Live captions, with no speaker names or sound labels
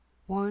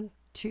1,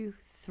 2,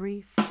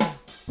 3, 4.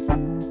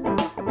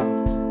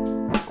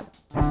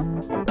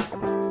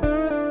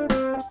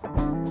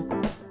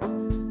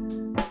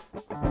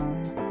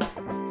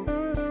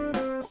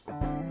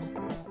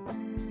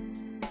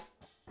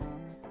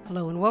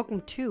 Hello and welcome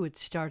to It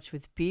Starts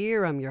With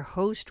Beer. I'm your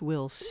host,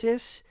 Will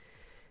Siss,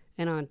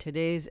 and on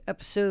today's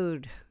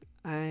episode,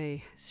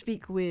 I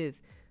speak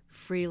with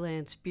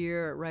freelance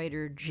beer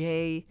writer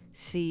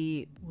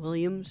J.C.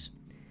 Williams.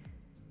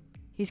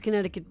 He's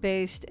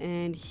Connecticut-based,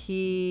 and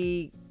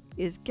he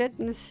is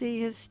getting to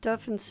see his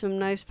stuff in some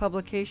nice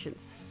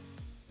publications.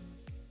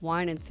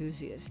 Wine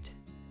Enthusiast,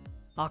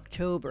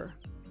 October,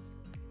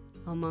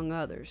 among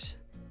others.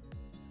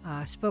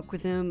 I spoke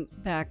with him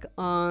back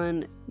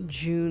on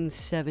June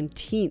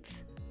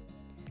 17th.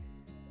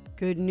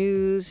 Good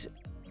news,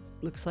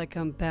 looks like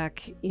I'm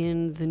back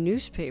in the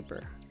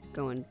newspaper,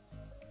 going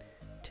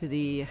to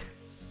the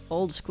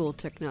old school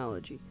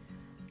technology.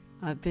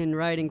 I've been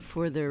writing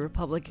for the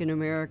Republican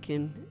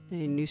American,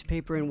 a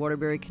newspaper in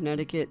Waterbury,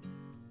 Connecticut,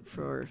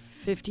 for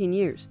 15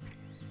 years.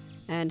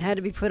 And had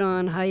to be put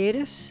on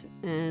hiatus,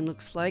 and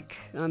looks like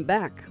I'm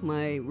back.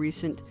 My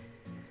recent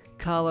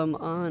column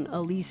on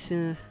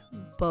Elisa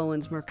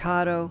Bowen's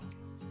Mercado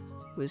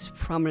was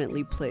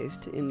prominently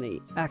placed in the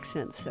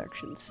accent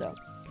section, so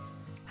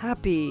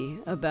happy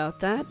about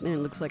that. And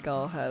it looks like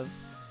I'll have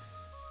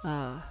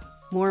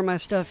more of my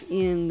stuff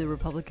in the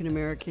Republican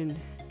American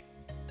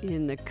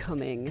in the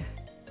coming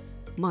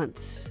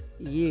months,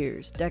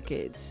 years,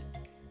 decades,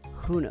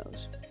 who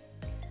knows.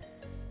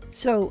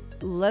 So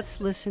let's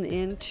listen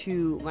in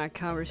to my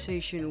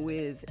conversation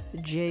with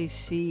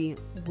J.C.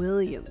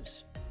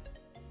 Williams.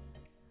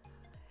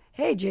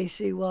 Hey,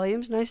 J.C.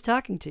 Williams, nice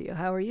talking to you.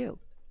 How are you?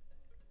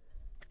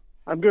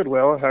 I'm good,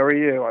 Will. How are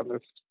you on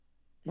this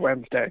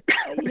Wednesday?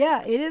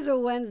 Yeah, it is a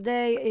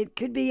Wednesday. It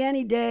could be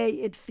any day.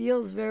 It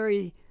feels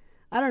very,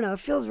 I don't know, it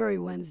feels very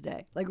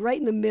Wednesday. Like right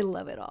in the middle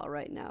of it all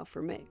right now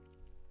for me.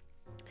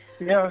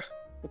 Yeah,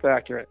 it's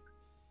accurate.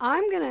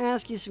 I'm going to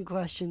ask you some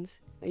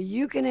questions.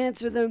 You can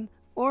answer them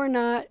or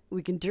not.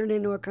 We can turn it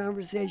into a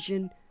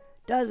conversation.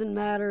 Doesn't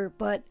matter.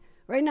 But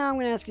right now I'm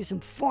going to ask you some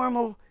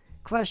formal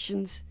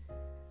questions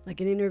like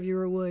an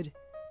interviewer would,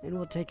 and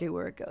we'll take it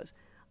where it goes.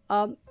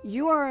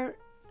 You are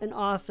an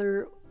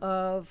author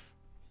of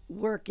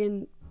work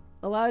in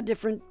a lot of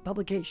different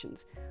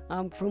publications.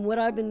 From what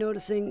I've been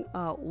noticing,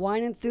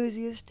 Wine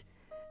Enthusiast,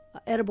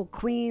 Edible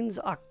Queens,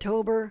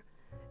 October,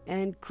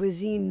 and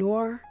Cuisine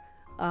Noir,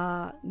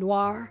 to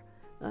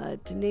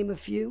name a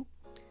few.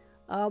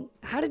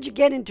 How did you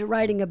get into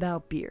writing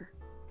about beer?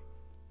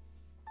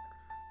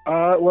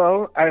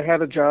 Well, I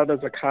had a job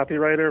as a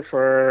copywriter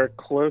for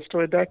close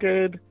to a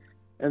decade.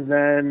 And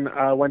then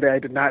one day I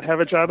did not have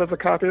a job as a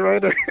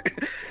copywriter.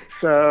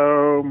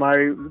 So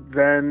my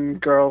then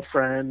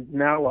girlfriend,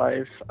 now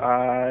wife,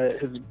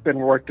 has been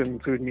worked in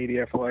food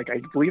media for like,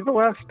 I believe the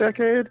last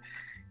decade.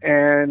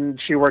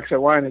 And she works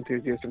at Wine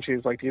Enthusiast. And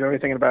she's like, do you know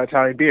anything about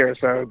Italian beer?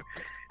 So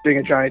being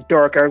a giant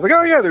dork, I was like,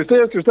 oh yeah, there's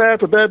this, there's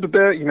that,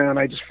 and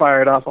I just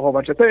fired off a whole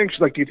bunch of things. She's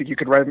like, do you think you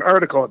could write an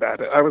article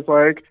about it? I was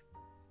like,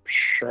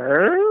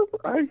 sure,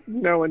 I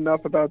know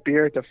enough about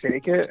beer to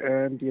fake it,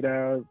 and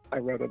I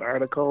wrote an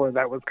article, and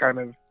that was kind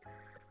of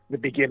the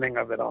beginning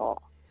of it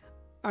all.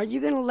 Are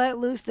you going to let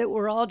loose that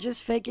we're all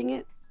just faking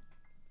it?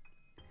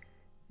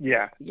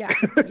 Yeah. Yeah.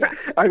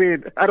 I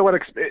mean, I don't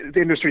want to.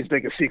 The industry's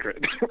biggest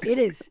secret. It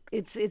is.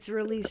 It's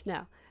released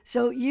now.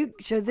 So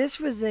this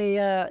was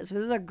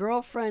a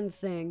girlfriend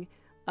thing.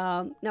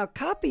 Now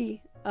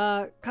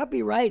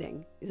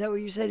copywriting, is that what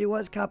you said it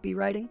was?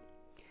 Copywriting?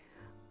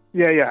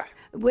 Yeah.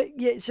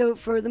 So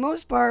for the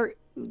most part,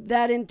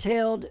 that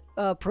entailed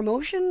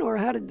promotion, or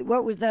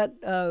what was that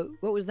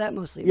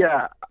mostly about?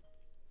 Yeah,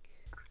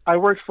 I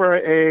worked for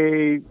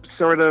a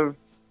sort of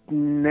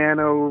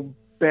nano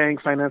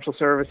bank financial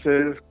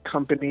services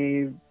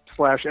company /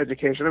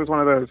 education. It was one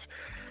of those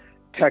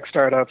tech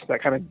startups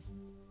that kind of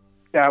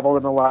dabbled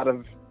in a lot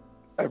of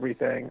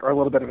everything, or a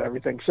little bit of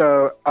everything.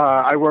 So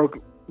I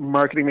wrote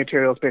marketing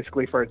materials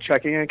basically for a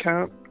checking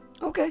account.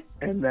 Okay.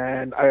 And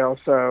then I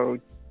also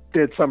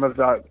did some of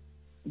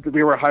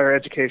we were higher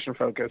education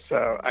focused,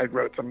 so I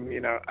wrote some,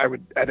 I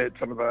would edit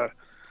some of the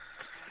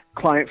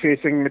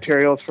client-facing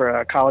materials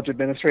for college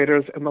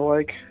administrators and the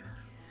like.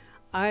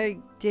 I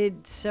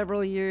did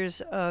several years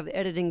of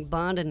editing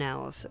bond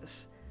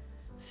analysis,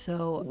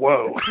 so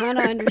whoa, I kind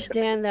of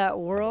understand that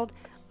world.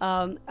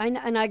 And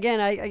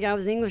again, I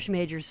was an English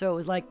major, so it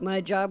was like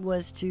my job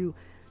was to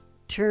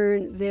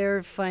turn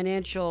their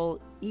financial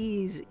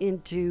ease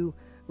into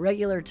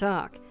regular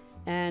talk.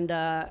 And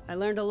I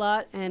learned a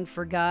lot and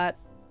forgot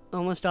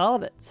almost all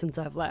of it since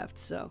I've left.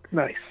 So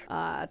nice.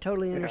 I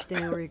totally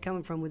understand where you're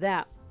coming from with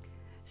that.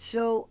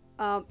 So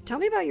tell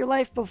me about your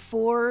life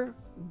before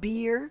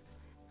beer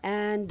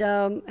and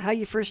how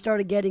you first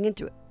started getting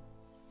into it.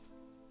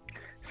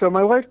 So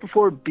my life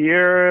before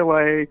beer,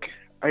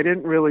 I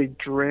didn't really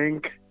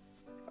drink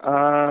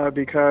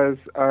because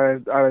I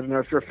don't know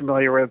if you're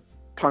familiar with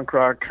punk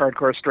rock,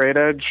 hardcore, straight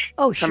edge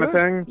Oh, kind of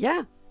sure. thing.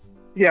 Yeah.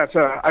 yeah, so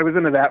I was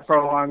into that for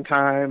a long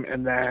time,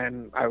 and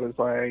then I was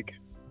like,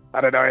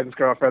 I don't know, I had this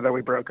girlfriend that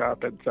we broke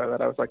up, and so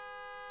that I was like,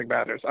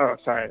 matters. Oh,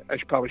 sorry,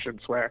 probably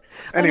shouldn't swear.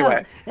 Oh no,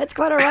 Anyway, that's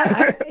quite all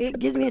right. It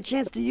gives me a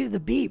chance to use the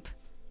beep.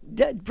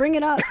 Bring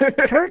it up.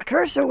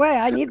 Curse away.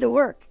 I need the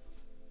work.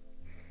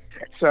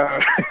 so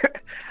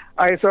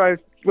I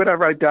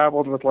whenever I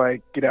dabbled with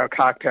like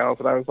cocktails,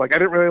 and I was like, I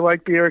didn't really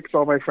like beer because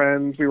all my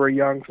friends, we were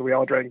young, so we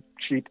all drank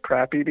cheap,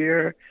 crappy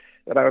beer.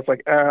 And I was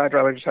like, I'd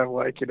rather just have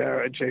like,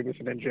 a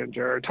Jameson and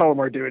ginger, or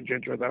Tullamore Dew and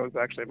ginger. That was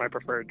actually my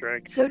preferred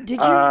drink. So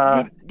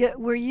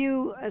were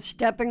you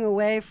stepping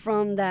away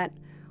from that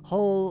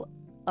whole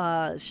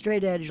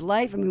straight edge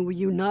life? I mean, were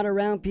you not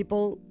around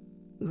people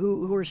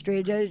who were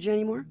straight edge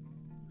anymore?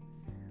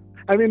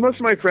 I mean, most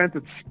of my friends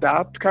had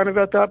stopped kind of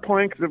at that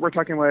point, because we're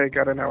talking like,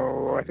 I don't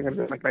know, I think I was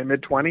in like my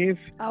mid-20s.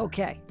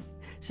 Okay.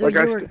 So like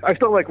I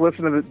still like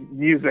listen to the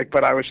music,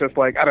 but I was just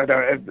like, I don't know,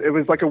 it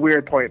was like a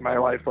weird point in my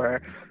life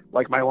where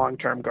like my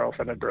long-term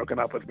girlfriend had broken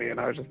up with me, and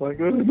I was just like,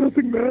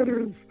 nothing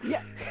matters.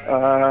 Yeah,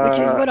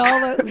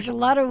 which a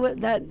lot of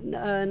what that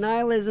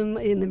nihilism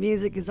in the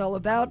music is all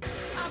about.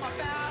 I'm about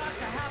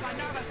to have a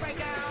nervous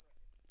breakdown.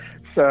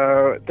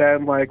 So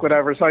then, like,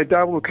 whatever. So I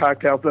dabbled with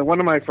cocktails. Then one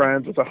of my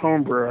friends was a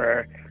home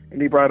brewer,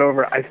 and he brought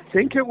over, I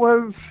think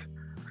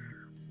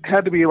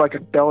had to be like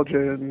a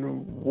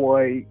Belgian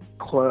white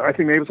clone. I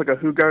think maybe it was like a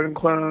Hoegaarden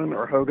clone,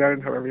 or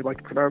Hoegaarden, however you like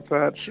to pronounce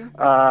that. Sure.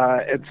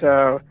 And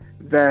so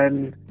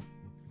then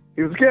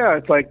he was like, yeah,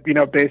 it's like,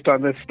 based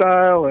on this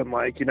style, and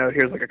like,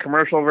 here's like a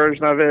commercial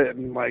version of it,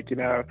 and like,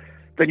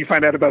 then you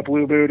find out about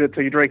Blue Moon, and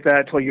so you drink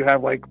that till you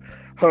have like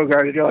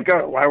Hoegaarden, and you're like,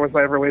 oh, why was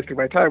I ever wasting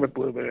my time with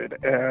Blue Moon?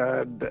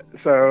 And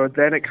so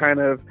then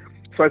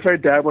so I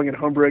started dabbling in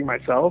homebrewing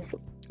myself.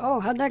 Oh,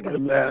 how'd that go?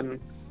 And then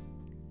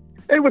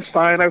it was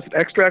fine. I was an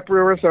extract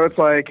brewer, so it's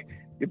like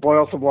you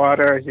boil some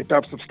water, you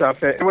dump some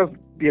stuff in. It was,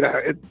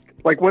 it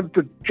like once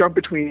the jump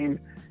between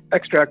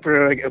extract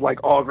brewing and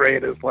like all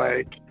grade is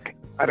like,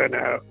 I don't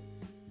know,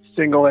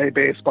 single A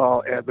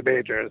baseball and the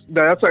majors.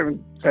 No, that's not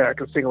even fair,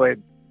 because single A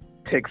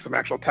takes some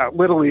actual talent.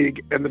 Little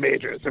League and the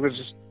majors. It was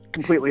just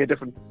completely a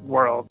different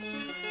world.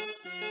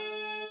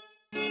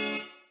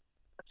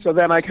 So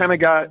then I kind of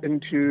got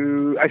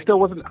into, I still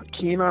wasn't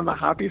keen on the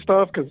hoppy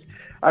stuff, because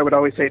I would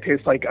always say it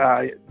tastes like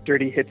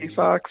dirty hippie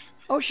socks.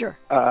 Oh, sure.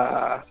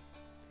 That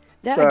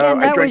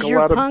was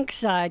your punk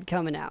side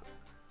coming out.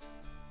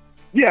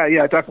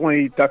 Yeah,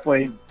 definitely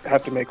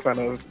have to make fun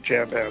of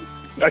jam bands.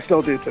 I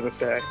still do to this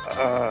day.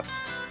 So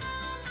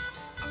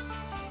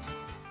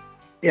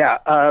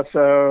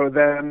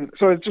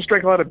I just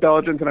drank a lot of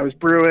Belgians, and I was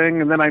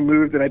brewing, and then I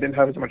moved, and I didn't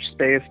have as much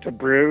space to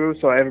brew,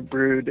 so I haven't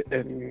brewed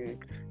in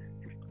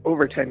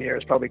over 10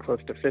 years, probably close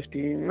to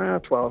 15,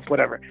 12,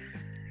 whatever.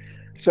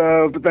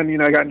 So, but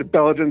then, I got into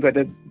Belgians. I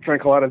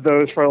drank a lot of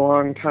those for a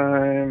long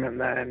time, and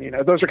then,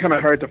 those are kind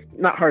of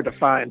not hard to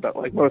find, but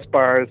like most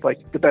bars,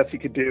 like the best you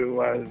could do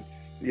was,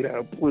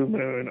 Blue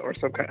Moon or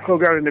some kind of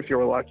Hoegaarden if you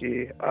were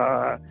lucky.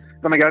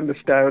 Then I got into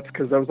stouts,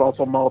 because that was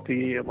also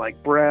malty, and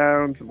like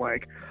browns and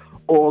like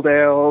old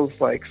ales,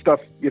 like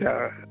stuff,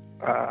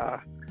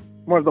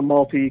 more of the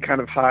malty kind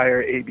of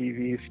higher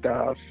ABV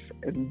stuff.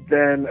 And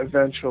then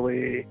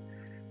eventually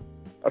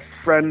a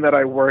friend that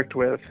I worked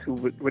with who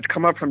would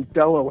come up from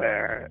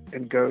Delaware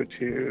and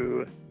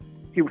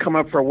he would come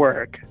up for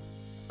work,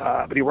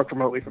 but he worked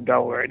remotely from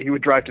Delaware, and he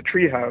would drive to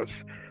Treehouse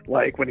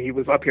like when he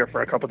was up here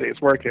for a couple of days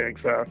working.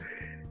 So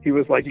he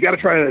was like, you got to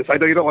try this. I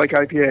know you don't like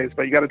IPAs,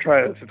 but you got to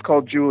try this. It's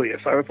called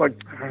Julius. I was like,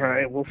 all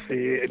right, we'll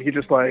see. And he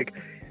just like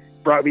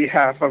brought me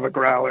half of a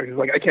growler. He's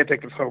like, I can't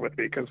take this home with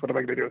me, because what am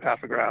I going to do with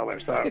half a growler?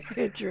 So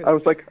I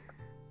was like,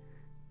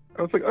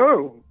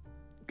 oh,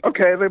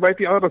 okay, they might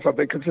be onto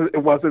something, because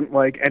it wasn't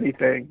like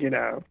anything,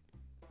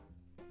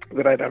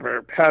 that I'd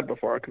ever had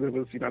before, because it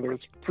was, there was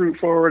fruit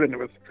forward, and it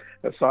was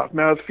a soft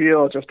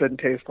mouthfeel. It just didn't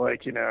taste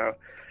like,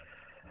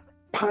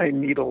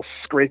 pine needles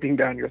scraping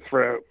down your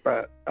throat.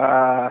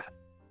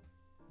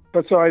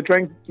 But so I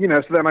drank,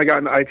 so then I got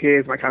into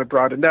IPAs, and I kind of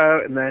broadened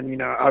out, and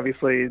then,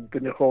 obviously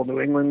the whole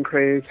New England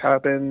craze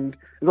happened.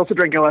 I was also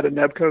drinking a lot of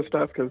Nebco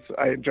stuff, because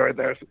I enjoyed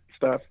their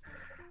stuff.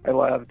 I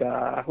loved,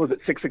 was it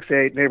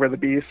 668, Neighbor of the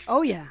Beast?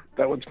 Oh, yeah.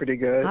 That one's pretty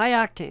good. High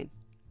octane.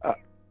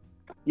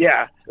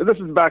 Yeah. This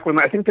is back when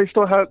I think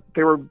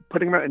they were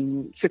putting them out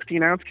in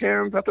 16-ounce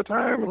cans at the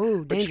time.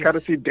 Ooh, dangerous. Which kind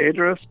of seemed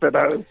dangerous, but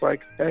I was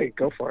like, hey,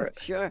 go for it.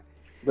 Sure.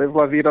 Live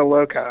La Vida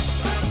Loca.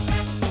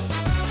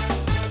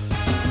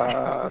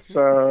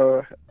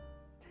 So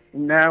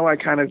now I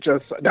kind of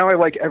now I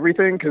like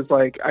everything, because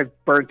like I've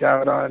burnt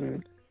out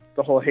on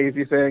the whole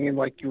hazy thing, and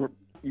like you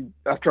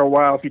after a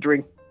while, if you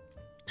drink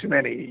too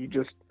many,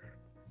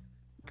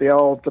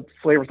 the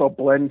flavors all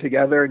blend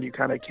together, and you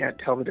kind of can't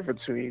tell the difference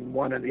between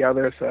one and the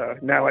other. So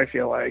now I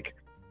feel like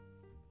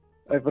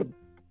I have a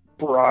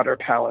broader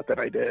palette than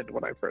I did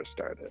when I first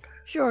started.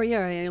 Sure,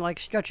 yeah, you're like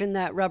stretching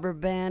that rubber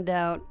band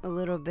out a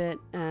little bit,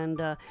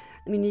 and I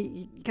mean,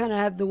 you kind of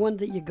have the ones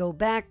that you go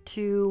back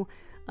to,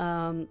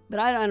 but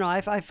I don't know.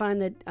 I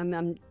find that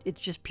it's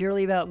just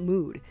purely about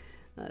mood.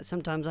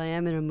 Sometimes I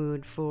am in a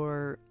mood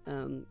for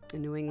a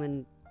New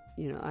England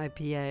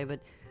IPA, but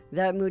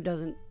that mood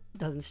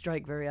doesn't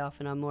strike very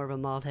often. I'm more of a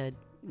malt head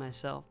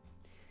myself.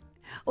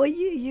 Well,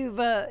 you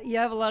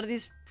have a lot of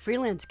these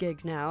freelance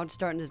gigs now. It's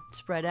starting to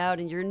spread out,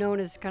 and you're known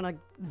as kind of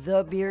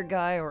the beer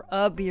guy or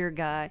a beer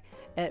guy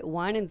at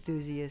Wine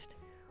Enthusiast.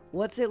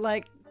 What's it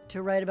like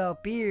to write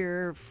about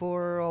beer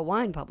for a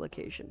wine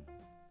publication?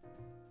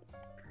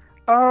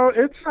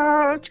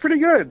 It's pretty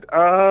good.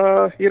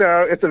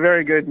 It's a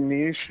very good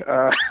niche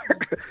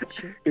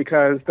Sure.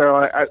 because they're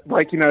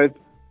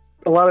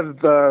a lot of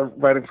the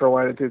writing for a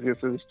wine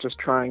enthusiast is just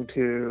trying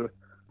to.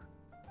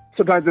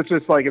 Sometimes it's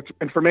just like it's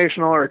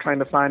informational or trying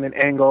to find an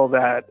angle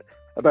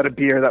about a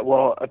beer that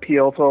will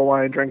appeal to a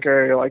wine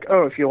drinker. You're like,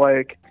 oh, if you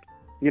like,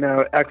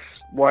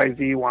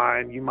 XYZ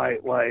wine, you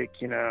might like,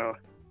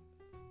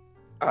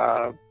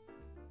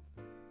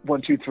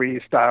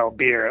 1-2-3 style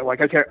beer. Like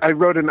I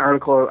wrote an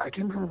article, I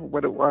can't remember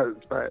what it was,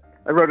 but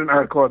I wrote an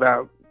article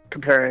about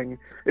comparing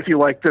if you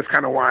like this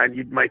kind of wine,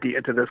 you might be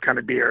into this kind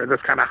of beer or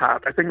this kind of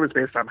hop. I think it was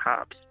based on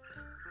hops.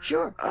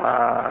 Sure.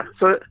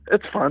 So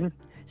it's fun.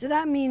 So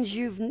that means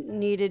you've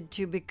needed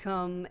to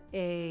become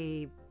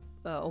a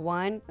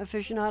wine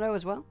aficionado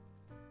as well?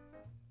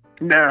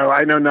 No,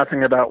 I know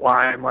nothing about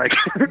wine. Like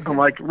I'm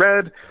like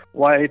red,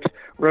 white,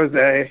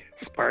 rosé,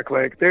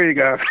 sparkling. There you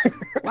go.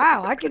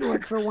 Wow, I could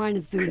work for a Wine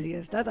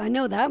Enthusiast. I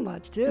know that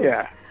much too.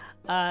 Yeah.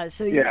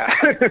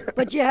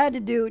 But you had to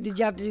did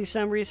you have to do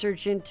some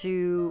research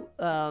into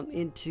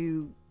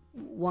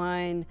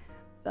wine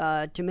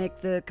to make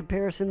the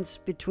comparisons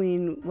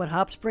between what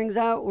hops brings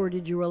out, or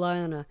did you rely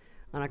on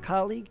a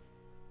colleague?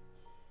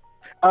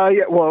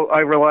 Well, I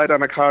relied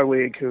on a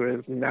colleague who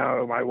is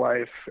now my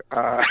wife.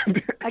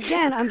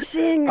 Again, I'm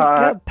seeing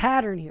a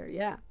pattern here.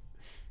 Yeah.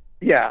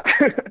 Yeah.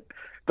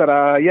 But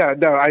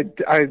no,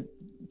 I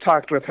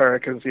talked with her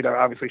because,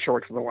 obviously she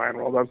works in the wine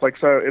world. I was like,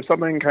 so if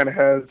something kind of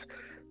has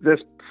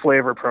this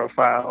flavor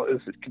profile,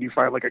 can you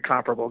find like a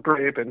comparable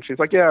grape? And she's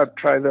like, yeah,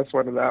 try this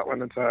one and that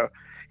one. And so,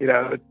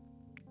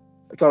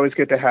 it's always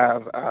good to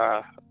have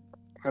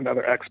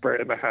another expert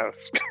in the house.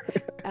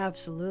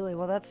 Absolutely.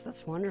 Well,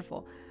 that's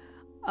wonderful.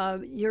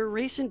 Your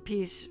recent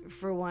piece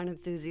for Wine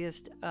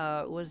Enthusiast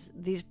was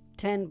these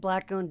 10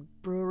 black-owned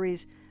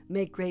breweries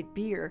make great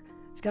beer.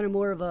 It's kind of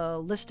more of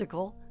a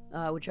listicle,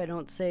 which I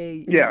don't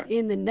say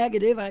in the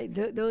negative.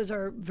 Those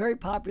are very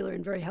popular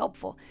and very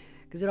helpful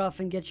because it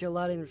often gets you a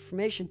lot of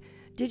information.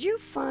 Did you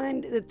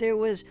find that there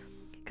was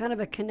kind of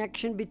a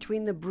connection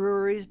between the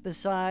breweries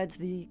besides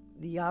the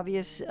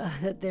obvious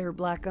that they're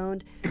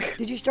black-owned?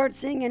 Did you start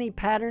seeing any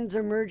patterns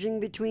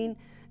emerging between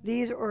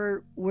these,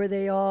 or were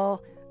they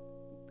all...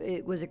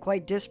 Was it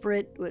quite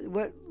disparate?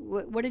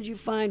 What did you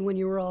find when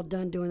you were all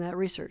done doing that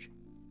research?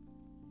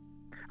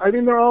 I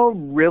mean, they're all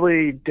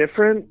really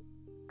different.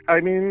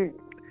 I mean,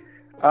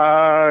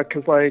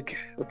 because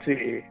let's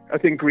see. I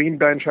think Green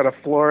Bench out of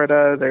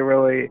Florida,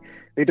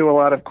 they do a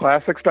lot of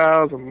classic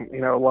styles and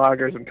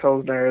lagers and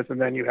pilsners, and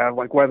then you have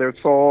like Weathered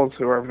Souls,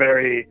 who are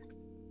very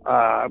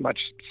much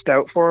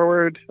stout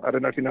forward. I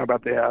don't know if you know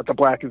about the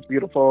Black is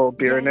Beautiful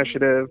beer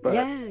initiative, but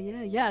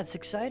it's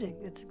exciting.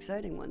 It's an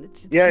exciting one.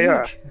 It's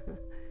huge.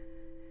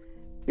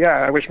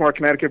 Yeah, I wish more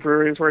Connecticut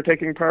breweries were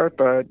taking part,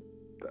 but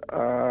what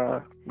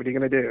are you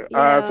going to do?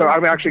 Yeah. So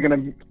I'm actually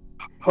going to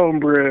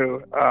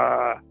homebrew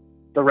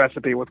the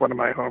recipe with one of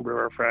my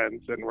homebrewer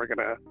friends, and I'm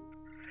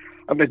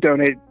going to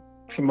donate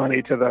some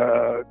money to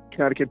the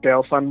Connecticut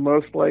Bail Fund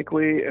most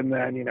likely, and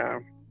then,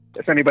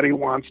 if anybody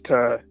wants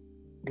to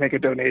make a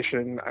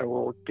donation, I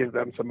will give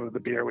them some of the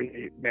beer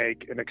we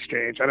make in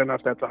exchange. I don't know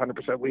if that's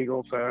 100%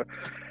 legal, so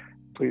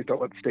please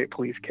don't let the state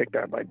police kick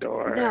down my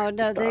door. No,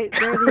 they're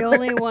the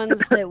only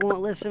ones that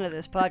won't listen to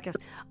this podcast.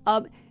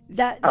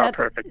 That's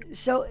perfect.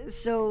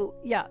 So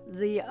yeah,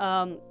 the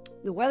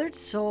Weathered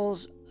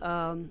Souls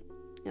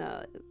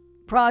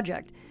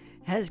project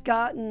has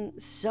gotten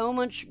so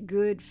much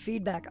good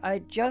feedback. I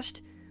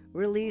just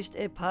released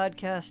a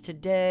podcast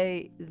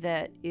today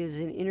that is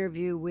an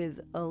interview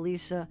with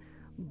Elisa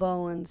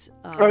Bowens.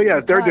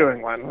 They're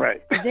doing one,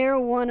 right? They're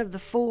one of the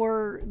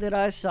 4 that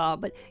I saw,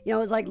 but it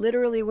was like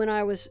literally when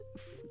I was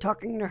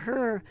talking to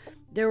her,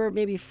 there were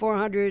maybe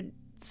 400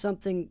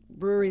 something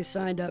breweries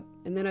signed up,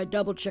 and then I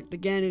double checked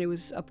again, and it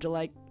was up to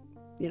like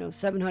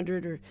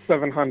 700 or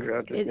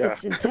 700.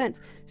 It's intense.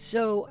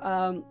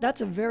 So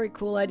that's a very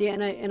cool idea,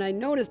 and I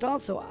noticed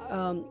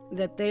also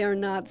that they are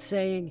not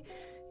saying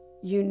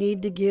you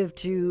need to give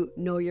to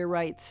Know Your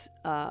Rights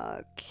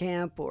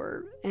camp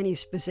or any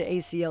specific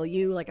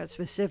ACLU, like a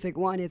specific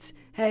one. It's,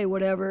 hey,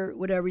 whatever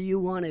you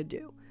want to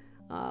do,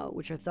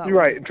 which I thought You're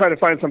right, and try to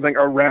find something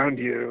around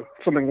you,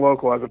 something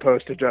local, as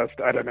opposed to just,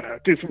 I don't know,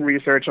 do some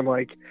research. And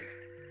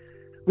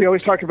we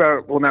always talk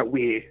about, well, not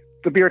we,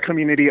 the beer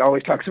community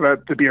always talks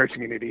about the beer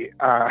community.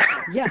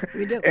 Yeah,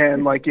 we do.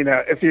 And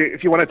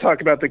if you want to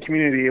talk about the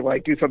community,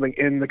 do something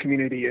in the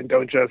community and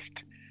don't just,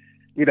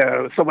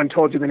 someone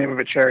told you the name of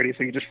a charity,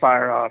 so you just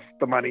fire off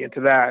the money into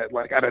that.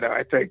 I don't know.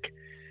 I think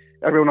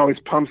everyone always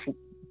pumps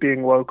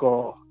being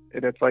local,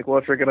 and it's like, well,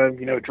 if you're gonna,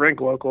 drink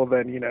local,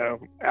 then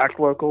act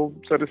local,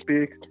 so to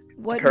speak.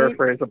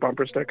 paraphrase a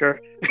bumper sticker.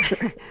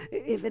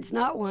 If it's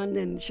not one,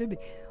 then it should be.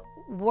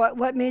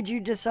 What made you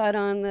decide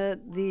on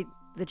the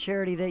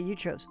charity that you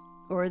chose,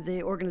 or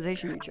the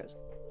organization you chose?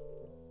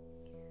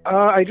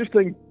 I just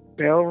think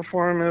bail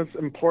reform is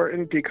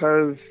important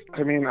because,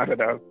 I mean, I don't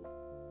know,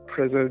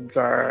 prisons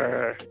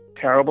are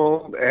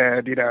terrible,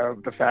 and, you know,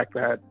 the fact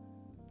that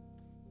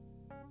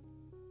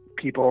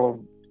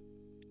people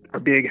are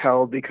being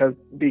held because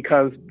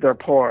they're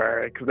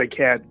poor, because they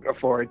can't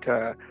afford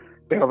to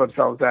bail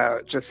themselves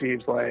out, just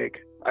seems like,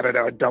 I don't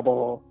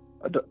know,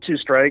 two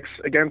strikes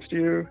against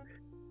you,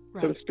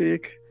 right, so to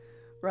speak.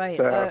 Right.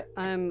 So,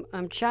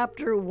 I'm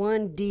chapter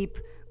 1 deep,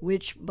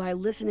 which by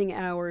listening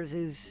hours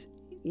is,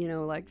 you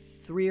know, like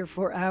 3 or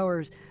 4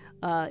 hours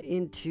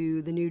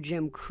into the new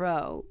Jim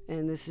Crow,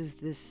 and this is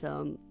this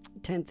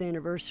 10th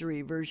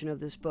anniversary version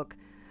of this book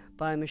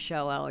by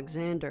Michelle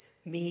Alexander.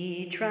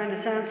 Me trying to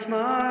sound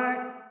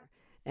smart.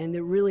 And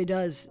it really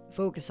does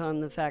focus on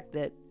the fact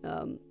that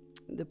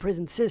the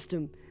prison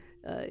system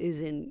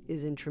is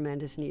in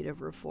tremendous need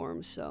of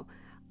reform. So,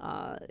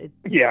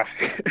 yeah.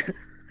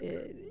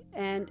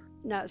 And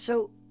now,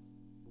 so,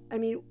 I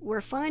mean,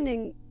 we're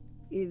finding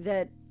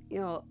that, you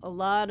know, a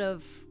lot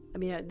of, I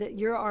mean,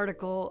 your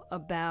article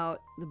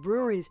about the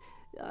breweries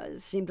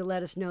seemed to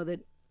let us know that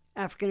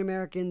African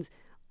Americans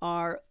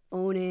are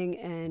owning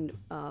and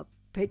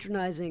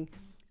patronizing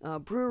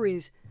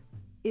breweries.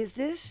 Is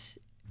this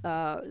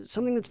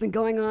something that's been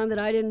going on that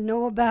I didn't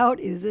know about?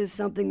 Is this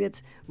something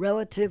that's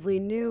relatively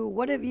new?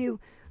 What have you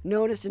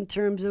noticed in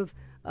terms of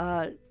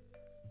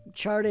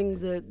charting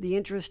the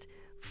interest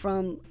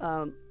from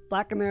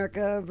Black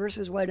America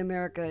versus White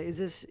America? Is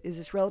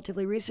this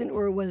relatively recent,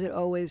 or was it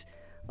always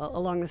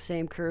along the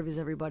same curve as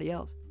everybody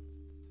else?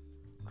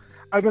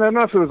 I mean, I don't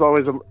know if it was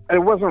always,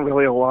 it wasn't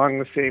really along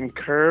the same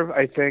curve,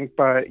 I think,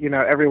 but, you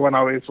know, everyone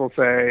always will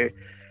say,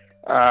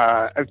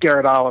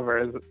 Garrett Oliver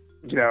is,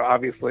 you know,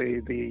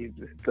 obviously the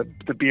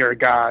beer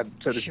god,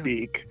 so to Sure.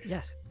 speak.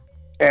 Yes.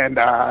 And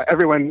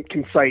everyone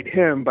can cite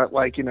him, but,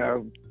 like, you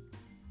know,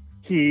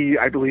 he,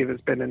 I believe,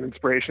 has been an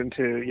inspiration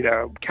to, you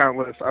know,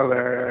 countless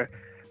other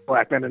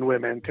Black men and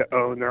women to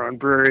own their own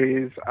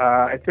breweries.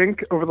 I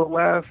think over the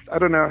last, I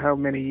don't know how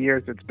many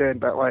years it's been,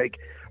 but, like,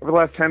 over the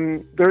last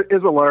 10, there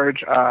is a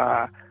large,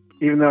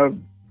 even though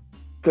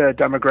the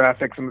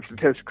demographics and the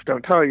statistics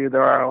don't tell you,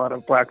 there are a lot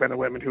of Black men and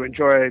women who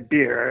enjoy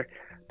beer.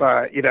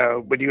 But, you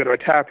know, when you go to a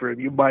tap room,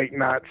 you might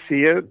not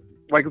see it.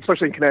 Like,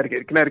 especially in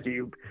Connecticut.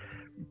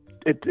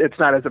 It's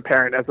not as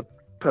apparent as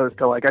opposed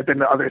to, like, I've been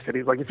to other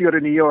cities. Like, if you go to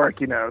New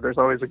York, you know, there's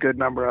always a good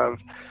number of,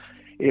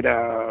 you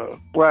know,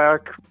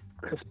 Black,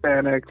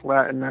 Hispanic,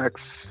 Latinx,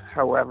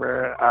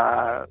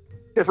 however,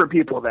 different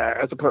people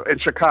there. As opposed in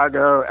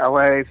Chicago,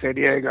 LA, San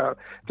Diego,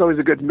 it's always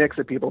a good mix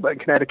of people. But in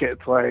Connecticut,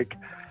 it's like,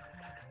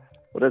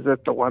 what is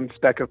it? The one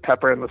speck of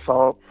pepper in the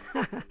salt.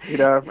 You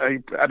know, I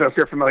don't know if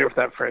you're familiar with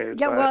that phrase.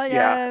 Yeah, but, well,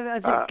 yeah. I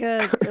think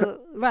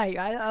right,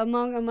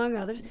 among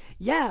others.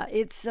 Yeah,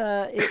 it's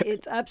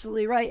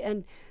absolutely right,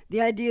 and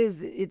the idea is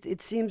that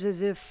it seems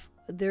as if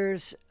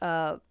there's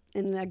and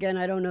again,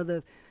 I don't know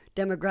the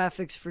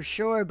demographics for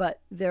sure,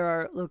 but there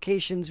are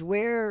locations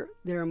where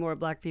there are more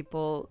Black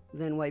people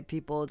than white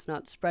people. It's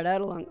not spread out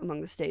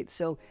among the states.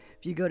 So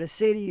if you go to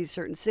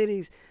certain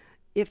cities,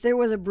 if there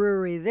was a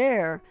brewery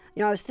there,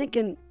 you know, I was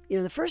thinking, you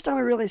know, the first time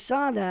I really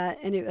saw that,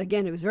 and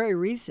it was very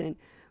recent,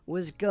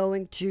 was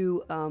going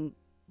to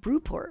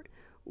Brewport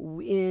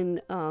in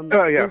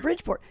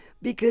Bridgeport,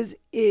 because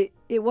it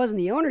wasn't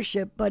the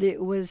ownership, but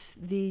it was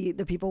the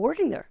people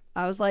working there.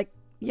 I was like,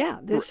 yeah,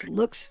 this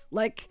looks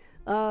like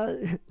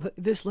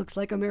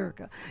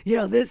America. You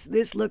know,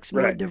 this looks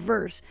more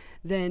diverse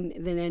than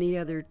any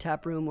other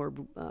tap room or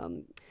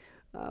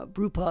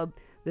brew pub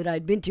that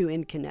I'd been to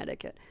in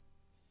Connecticut.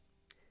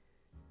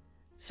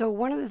 So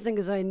one of the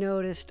things I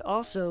noticed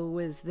also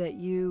was that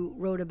you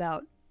wrote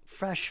about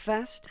Fresh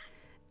Fest,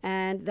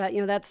 and that,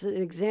 you know, that's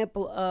an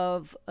example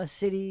of a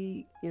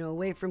city, you know,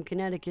 away from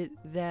Connecticut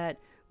that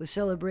was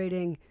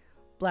celebrating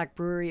Black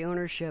brewery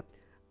ownership.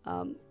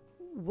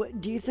 What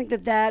do you think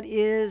that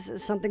is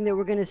something that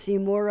we're going to see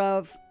more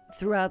of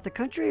throughout the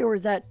country, or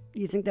is that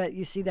you think that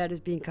you see that as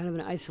being kind of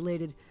an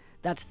isolated,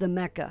 that's the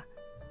Mecca?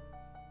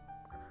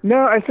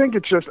 No, I think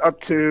it's just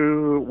up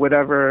to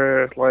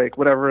whatever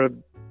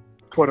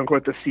quote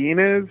unquote the scene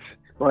is.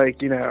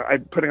 Like, you know,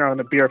 putting on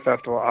a beer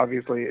festival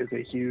obviously is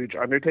a huge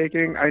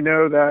undertaking. I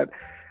know that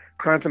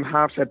Crownton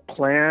Hops had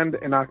planned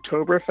an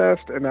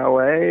Oktoberfest in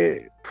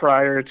LA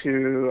prior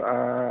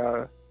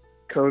to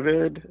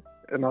COVID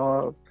and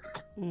all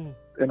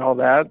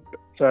that.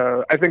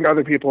 So I think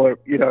other people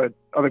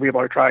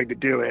are trying to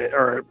do it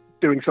or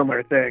doing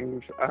similar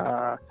things.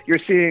 You're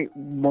seeing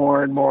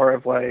more and more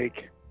of,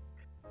 like,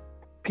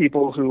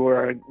 people who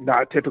are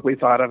not typically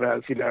thought of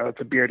as, you know,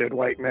 it's a bearded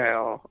white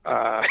male.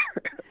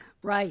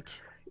 Right.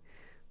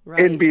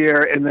 In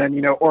beer, and then,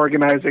 you know,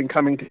 organizing,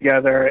 coming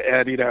together,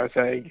 and, you know,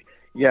 saying,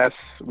 yes,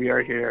 we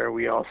are here.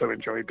 We also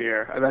enjoy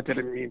beer. That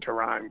didn't mean to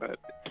rhyme, but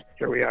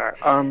here we are.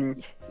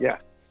 Yeah.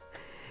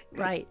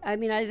 Right. I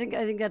mean, I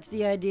think that's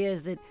the idea,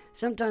 is that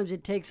sometimes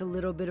it takes a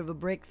little bit of a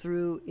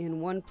breakthrough in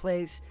one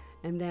place,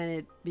 and then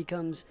it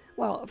becomes,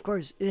 well, of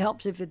course, it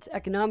helps if it's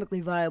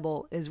economically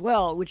viable as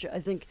well, which I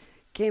think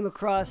came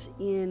across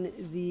in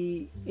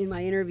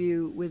my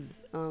interview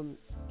with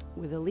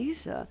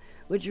Elisa,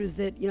 which was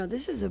that,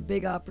 this is a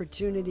big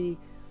opportunity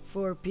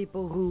for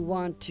people who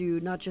want to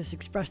not just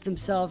express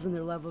themselves and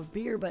their love of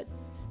beer, but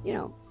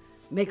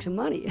make some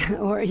money.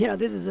 Or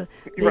this is a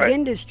big Right.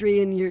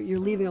 industry, and you're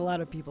leaving a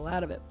lot of people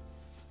out of it.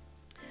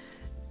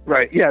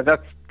 Right. Yeah,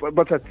 that's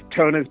what that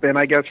tone has been,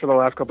 I guess, for the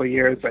last couple of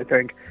years. I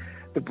think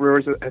it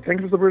was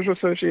the Brewers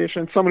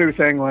Association. Somebody was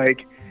saying,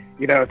 like,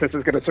 if this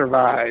is going to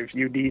survive,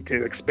 you need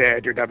to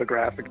expand your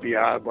demographic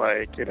beyond,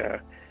 like,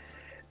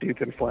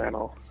 dudes in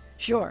flannel.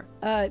 Sure,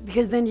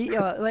 because then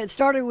it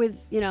started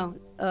with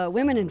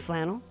women in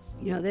flannel.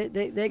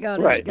 They got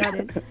Right. got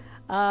in,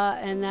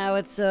 and now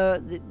it's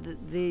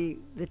the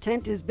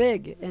tent is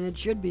big, and it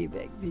should be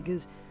big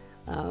because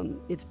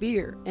it's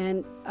beer.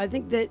 And I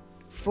think that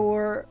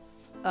for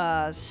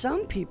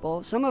some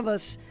people, some of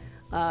us,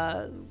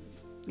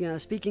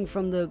 speaking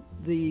from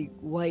the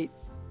white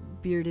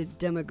bearded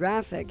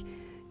demographic,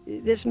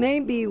 this may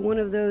be one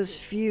of those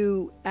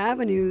few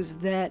avenues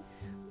that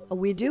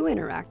we do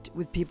interact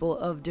with people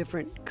of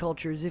different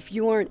cultures. If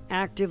you aren't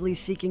actively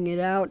seeking it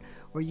out,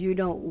 or you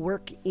don't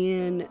work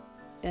in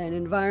an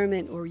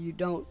environment, or you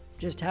don't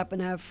just happen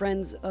to have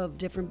friends of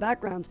different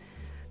backgrounds,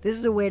 this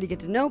is a way to get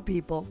to know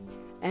people,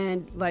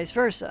 and vice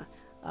versa.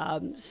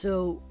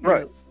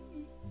 Right.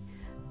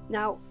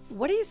 Now,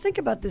 what do you think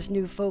about this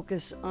new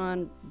focus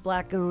on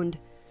black-owned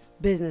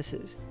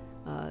businesses?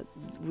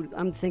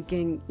 I'm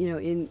thinking,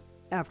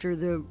 after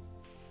the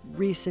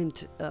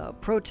recent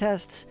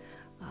protests,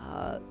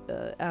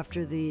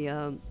 after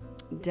the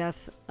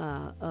death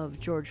of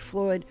George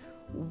Floyd,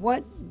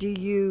 what do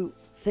you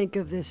think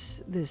of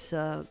this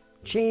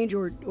change,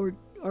 or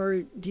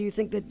do you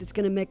think that it's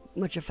going to make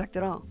much effect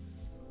at all?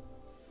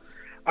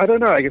 I don't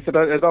know. I guess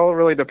it all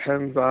really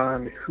depends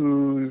on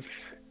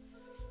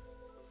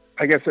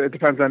I guess it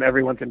depends on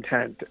everyone's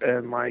intent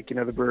and, like,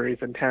 the brewery's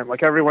intent.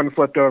 Like, everyone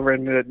flipped over,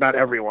 and not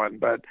everyone,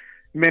 but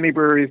many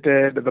breweries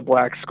did the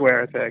black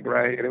square thing,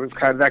 right? And it was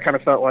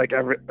felt like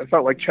it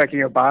felt like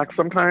checking a box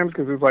sometimes,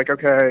 because it was like,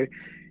 okay,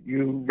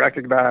 you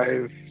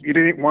recognize,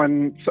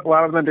 a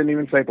lot of them didn't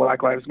even say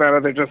Black Lives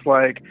Matter. They're just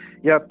like,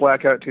 yep,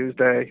 Blackout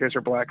Tuesday, here's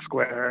your black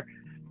square.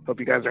 Hope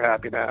you guys are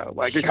happy now.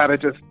 Like, it kind of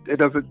just, it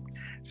doesn't,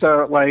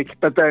 so, like,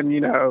 but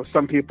then,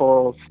 some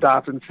people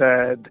stopped and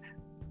said,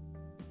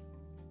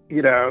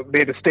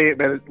 made a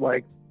statement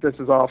like, this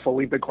is awful,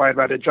 we've been quiet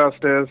about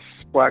injustice,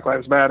 Black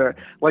Lives Matter.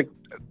 Like,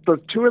 the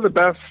two of the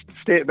best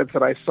statements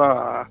that I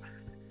saw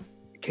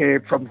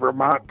came from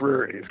Vermont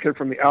breweries, came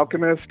from The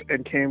Alchemist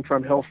and came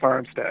from Hill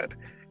Farmstead,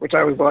 which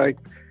I was like,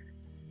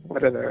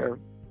 what are there,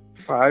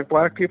 5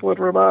 black people in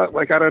Vermont?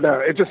 Like, I don't know.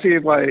 It just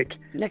seemed like...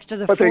 Next to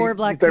the 4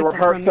 black people were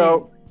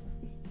heartfelt.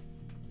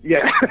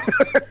 Yeah.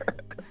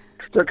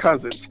 They're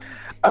cousins.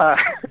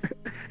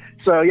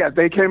 So, yeah,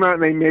 they came out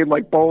and they made,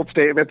 like, bold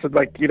statements, and,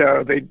 like,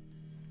 they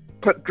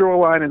drew a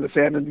line in the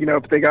sand, and,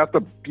 they got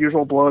the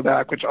usual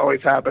blowback, which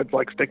always happens,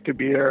 like, stick to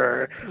beer,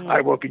 or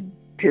I won't be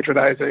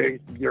patronizing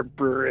your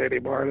brewery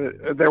anymore.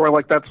 And they were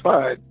like, that's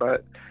fine,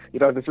 but,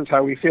 this is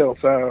how we feel.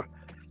 So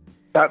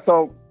that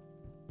felt,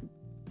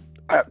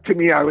 to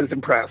me, I was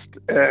impressed.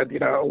 And,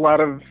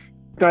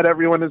 not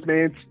everyone has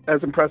made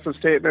as impressive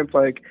statements,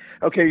 like,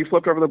 okay, you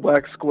flipped over the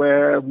black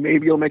square,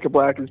 maybe you'll make a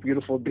Black is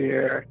Beautiful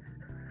beer.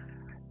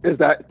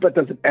 But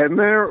does it end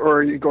there, or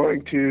are you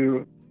going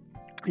to,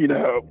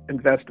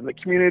 invest in the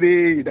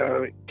community,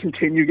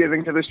 continue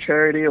giving to this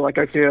charity? Like,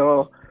 I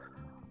feel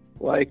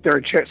like there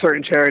are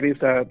certain charities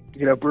that,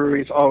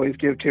 breweries always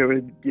give to,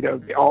 and,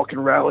 they all can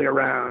rally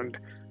around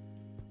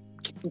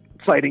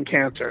fighting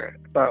cancer.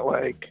 But,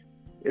 like,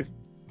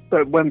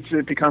 but once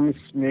it becomes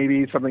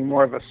maybe something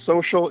more of a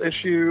social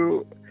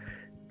issue,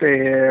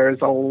 there's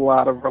a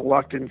lot of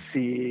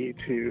reluctancy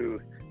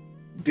to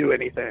do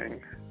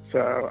anything.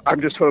 So I'm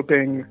just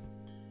hoping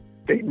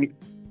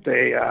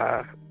they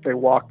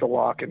walk the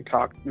walk and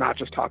not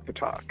just talk the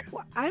talk.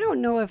 Well, I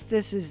don't know if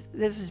this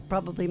is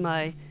probably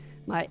my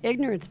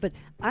ignorance, but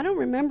I don't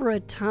remember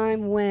a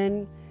time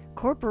when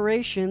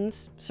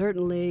corporations,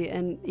 certainly,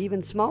 and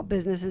even small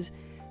businesses,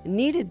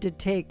 needed to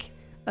take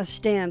a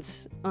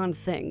stance on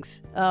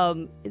things.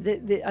 I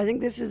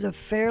think this is a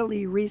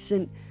fairly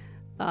recent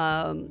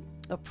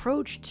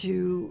approach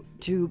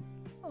to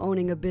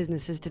owning a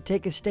business, is to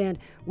take a stand,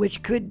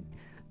 which could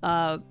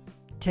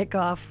tick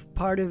off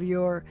part of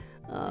your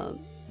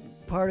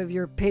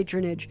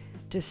patronage,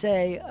 to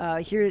say,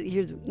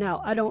 here's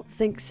now. I don't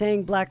think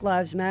saying Black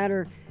Lives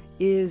Matter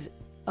is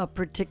a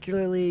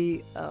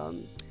particularly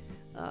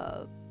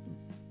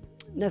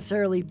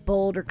necessarily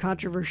bold or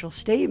controversial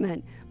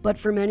statement, but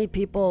for many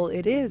people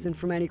it is, and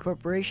for many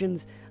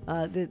corporations,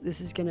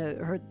 this is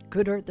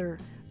could hurt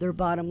their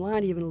bottom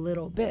line even a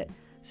little bit.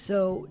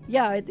 So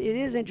yeah, it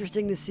is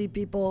interesting to see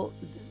people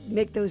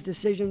make those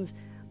decisions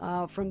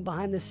from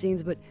behind the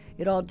scenes, but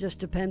it all just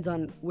depends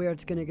on where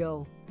it's going to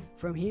go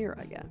from here,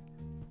 I guess.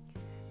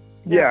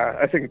 Yeah,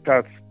 I think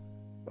that's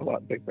a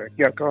lot big thing.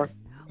 Yeah, go on.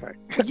 Sorry.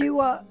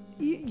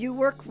 You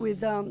work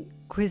with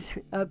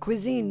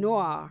Cuisine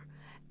Noire,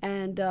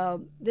 and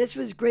this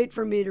was great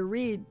for me to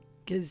read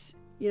because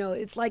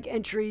it's like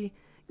entry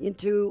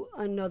into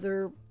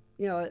another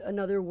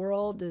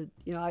world. To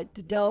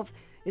delve.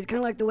 It's kind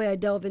of like the way I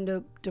delve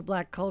into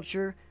black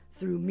culture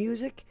through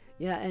music.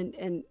 Yeah,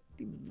 and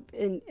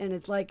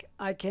it's like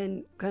I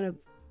can kind of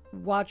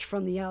watch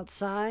from the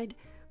outside,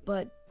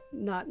 but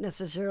not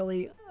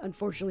necessarily,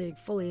 unfortunately,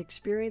 fully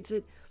experience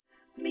it.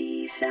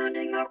 Me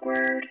sounding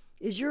awkward.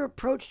 Is your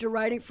approach to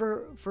writing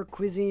for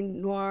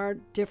Cuisine Noire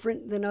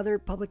different than other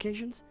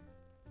publications?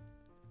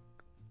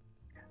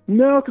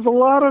 No, because a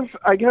lot of,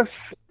 I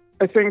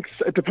think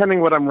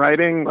depending what I'm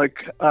writing, like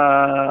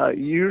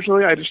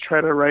usually I just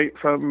try to write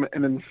from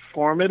an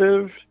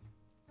informative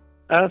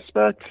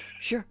aspect.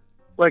 Sure.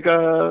 Like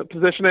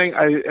positioning,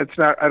 I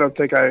don't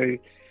think I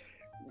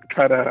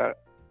try to,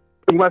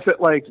 unless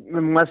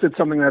it's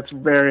something that's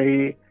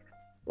very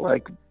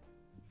like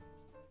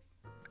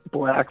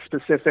black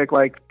specific.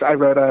 Like I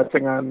wrote a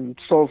thing on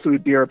soul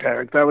food beer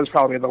pairings. That was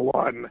probably the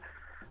one,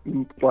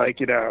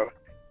 that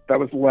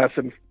was less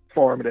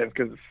informative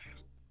because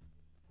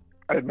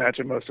I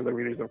imagine most of the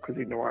readers of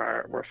Cuisine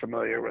Noire were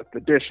familiar with the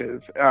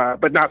dishes,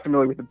 but not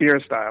familiar with the beer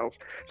styles.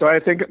 So I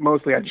think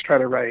mostly I just try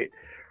to write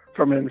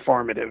from an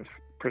informative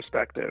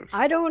perspective.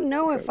 I don't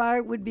know if I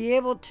would be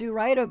able to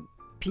write a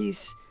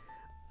piece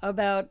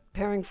about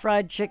pairing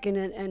fried chicken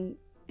and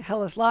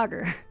Helles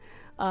Lager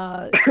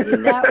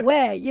in that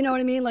way. You know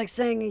what I mean? Like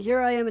saying, here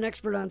I am an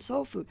expert on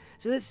soul food.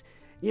 So this,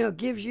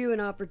 gives you an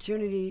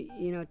opportunity,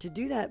 to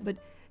do that. But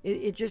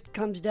it just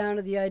comes down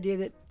to the idea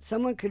that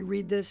someone could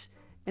read this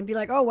and be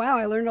like, oh, wow,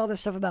 I learned all this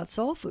stuff about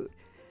soul food.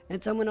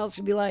 And someone else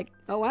could be like,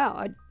 oh,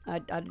 wow, I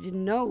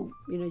didn't know,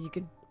 you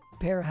could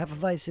pair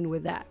Hefeweizen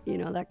with that,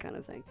 that kind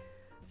of thing.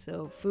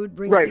 So food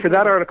brings right for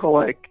that article.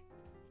 I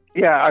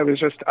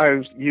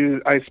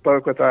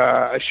spoke with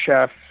a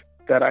chef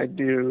that I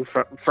knew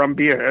from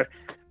beer,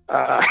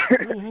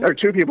 or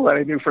two people that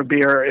I knew from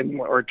beer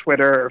or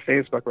Twitter or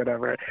Facebook,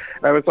 whatever.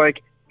 And I was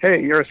like, hey,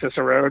 you're a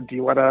Cicero. Do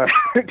you have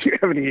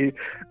any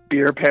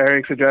beer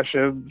pairing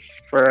suggestions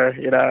for,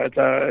 it's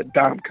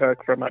Dom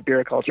Cook from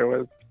Beer Culture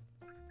was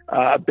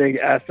a big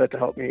asset to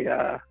help me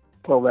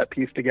pull that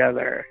piece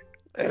together.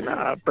 And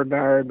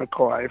Bernard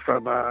McCoy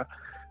from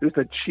who's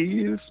the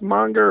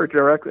cheesemonger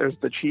director? There's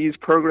the cheese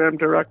program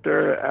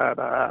director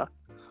at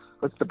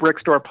what's the Brick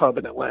Store Pub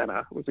in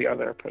Atlanta was the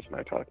other person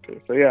I talked to.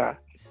 So yeah,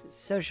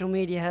 social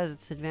media has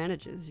its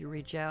advantages. You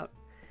reach out.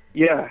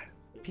 Yeah,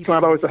 it's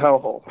not always a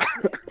hellhole.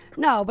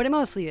 No, but it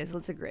mostly is.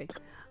 Let's agree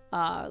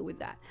with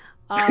that.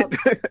 All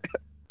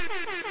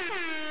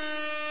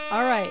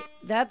right,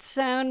 that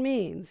sound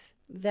means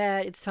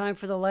that it's time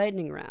for the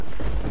lightning round.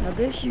 Now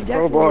this you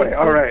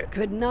definitely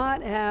could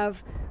not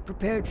have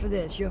prepared for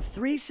this. You have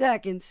 3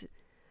 seconds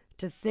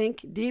to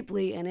think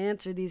deeply and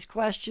answer these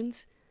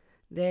questions.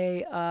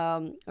 They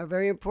are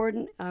very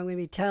important. I'm going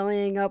to be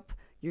tallying up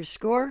your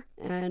score,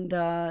 and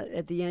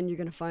at the end, you're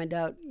going to find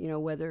out,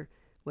 whether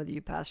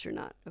you passed or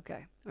not.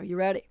 Okay, are you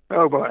ready?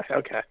 Oh boy,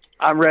 okay,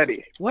 I'm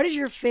ready. What is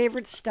your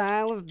favorite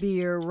style of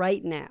beer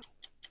right now?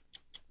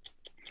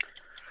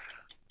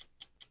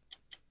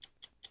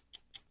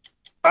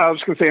 I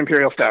was going to say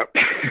Imperial Stout.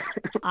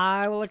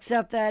 I will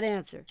accept that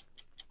answer.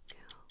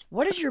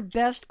 What is your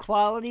best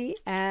quality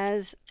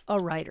as a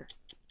writer?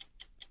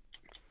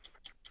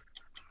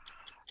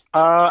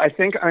 I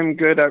think I'm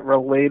good at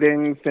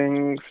relating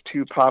things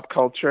to pop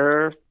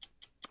culture.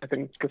 I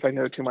think because I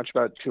know too much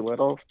about too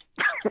little.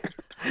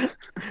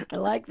 I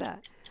like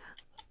that.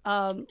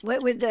 Now I'm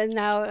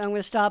going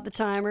to stop the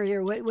timer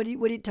here. What do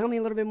you tell me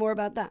a little bit more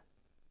about that?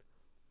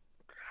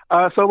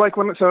 With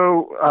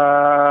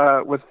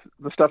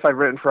the stuff I've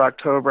written for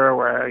October,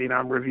 where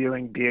I'm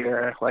reviewing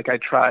beer, like I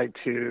try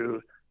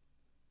to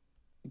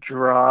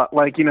draw,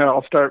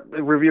 I'll start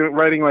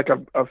writing like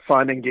a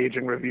fun,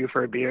 engaging review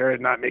for a beer,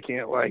 and not making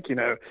it like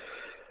it's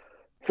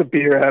a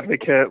Beer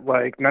Advocate,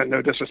 like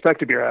no disrespect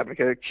to Beer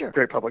Advocate, sure,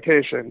 great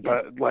publication,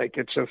 but like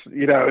it's just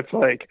it's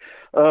like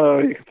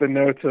the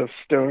notes of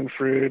stone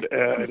fruit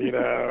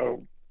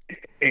and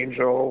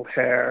angel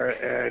hair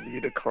and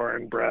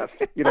unicorn breath,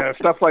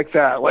 stuff like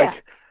that. So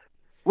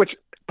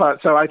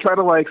I try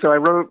to so I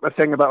wrote a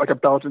thing about like a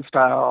Belgian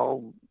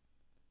style,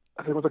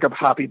 I think it was like a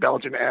hoppy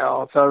Belgian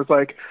ale. So I was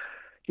like,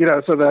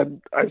 so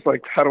then I was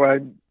like, how do I,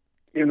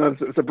 even though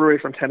it's a brewery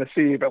from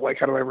Tennessee, but like,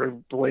 how do I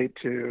relate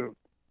to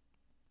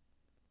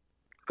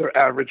their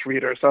average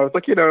reader? So I was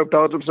like,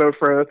 Belgium's known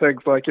for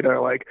things like,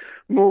 like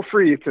Moule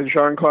Frites and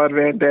Jean-Claude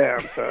Van Damme.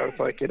 So it's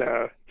like,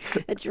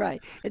 that's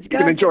right. You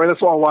can enjoy this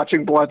while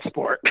watching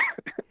Bloodsport.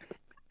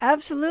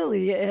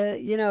 Absolutely.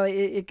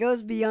 It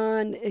goes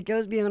beyond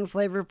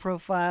flavor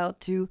profile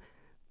to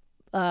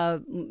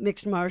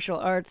mixed martial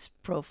arts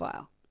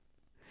profile.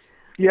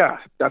 Yeah,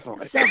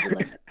 definitely. Something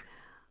like that.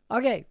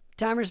 Okay,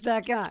 timer's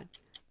back on.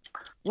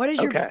 What is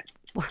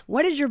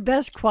your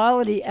best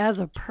quality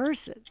as a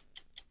person?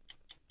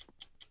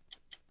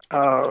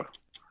 Oh,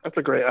 that's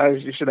a great.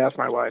 You should ask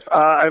my wife.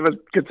 I have a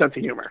good sense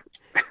of humor.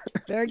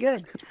 Very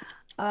good.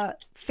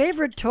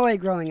 Favorite toy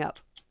growing up?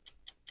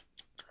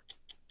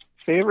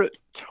 Favorite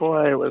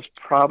toy was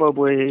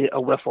probably a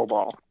wiffle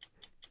ball.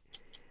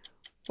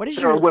 What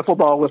is Or a your wiffle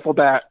ball, wiffle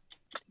bat,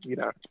 you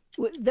know.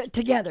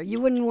 together? You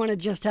wouldn't want to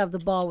just have the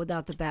ball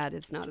without the bat.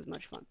 It's not as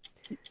much fun.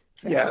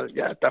 Fair.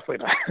 Yeah,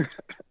 definitely not.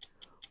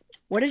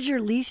 What is your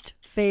least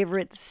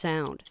favorite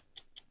sound?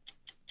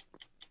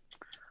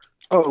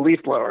 Oh, a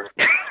leaf blower.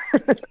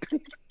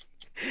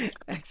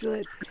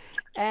 Excellent.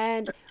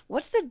 And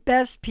what's the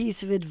best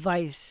piece of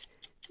advice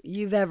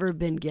you've ever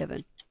been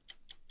given?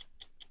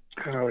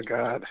 Oh,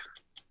 God.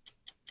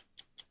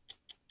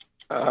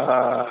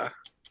 I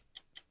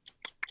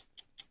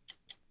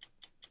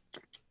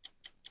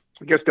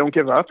guess don't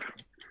give up.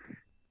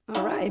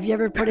 All right. Have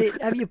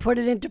you put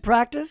it into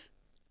practice?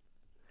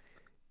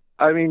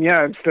 I mean, yeah,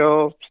 I'm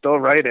still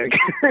writing.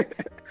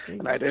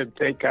 And I didn't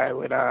think I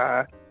would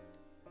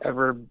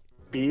ever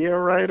be a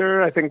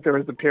writer. I think there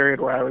was a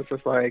period where I was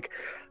just like,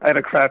 I had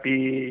a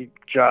crappy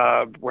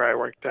job where I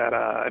worked at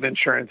an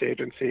insurance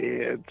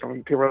agency, and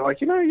some people were like,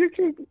 you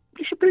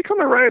should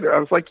become a writer. I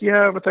was like,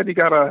 yeah, but then you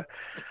gotta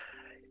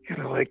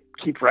like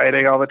keep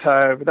writing all the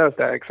time. But that was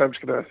that, because I'm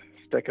just gonna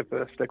stick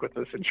with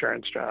this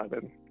insurance job,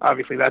 and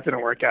obviously that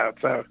didn't work out.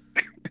 So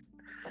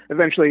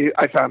eventually,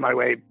 I found my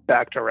way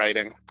back to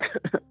writing.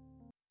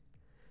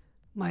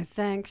 My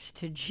thanks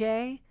to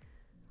Jay.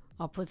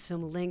 I'll put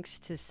some links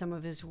to some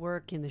of his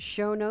work in the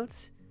show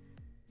notes.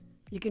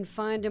 You can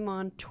find him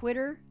on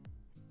Twitter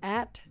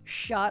at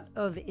Shot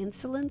of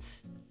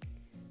Insolence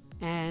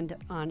and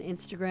on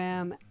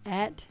Instagram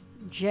at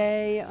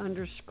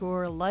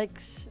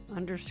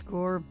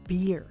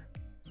J_likes_beer.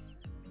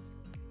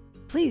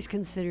 Please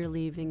consider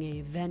leaving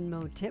a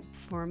Venmo tip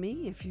for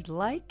me if you'd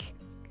like.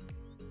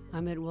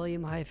 I'm at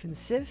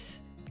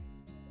William-Sis.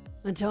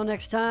 Until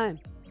next time,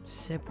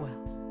 sip well.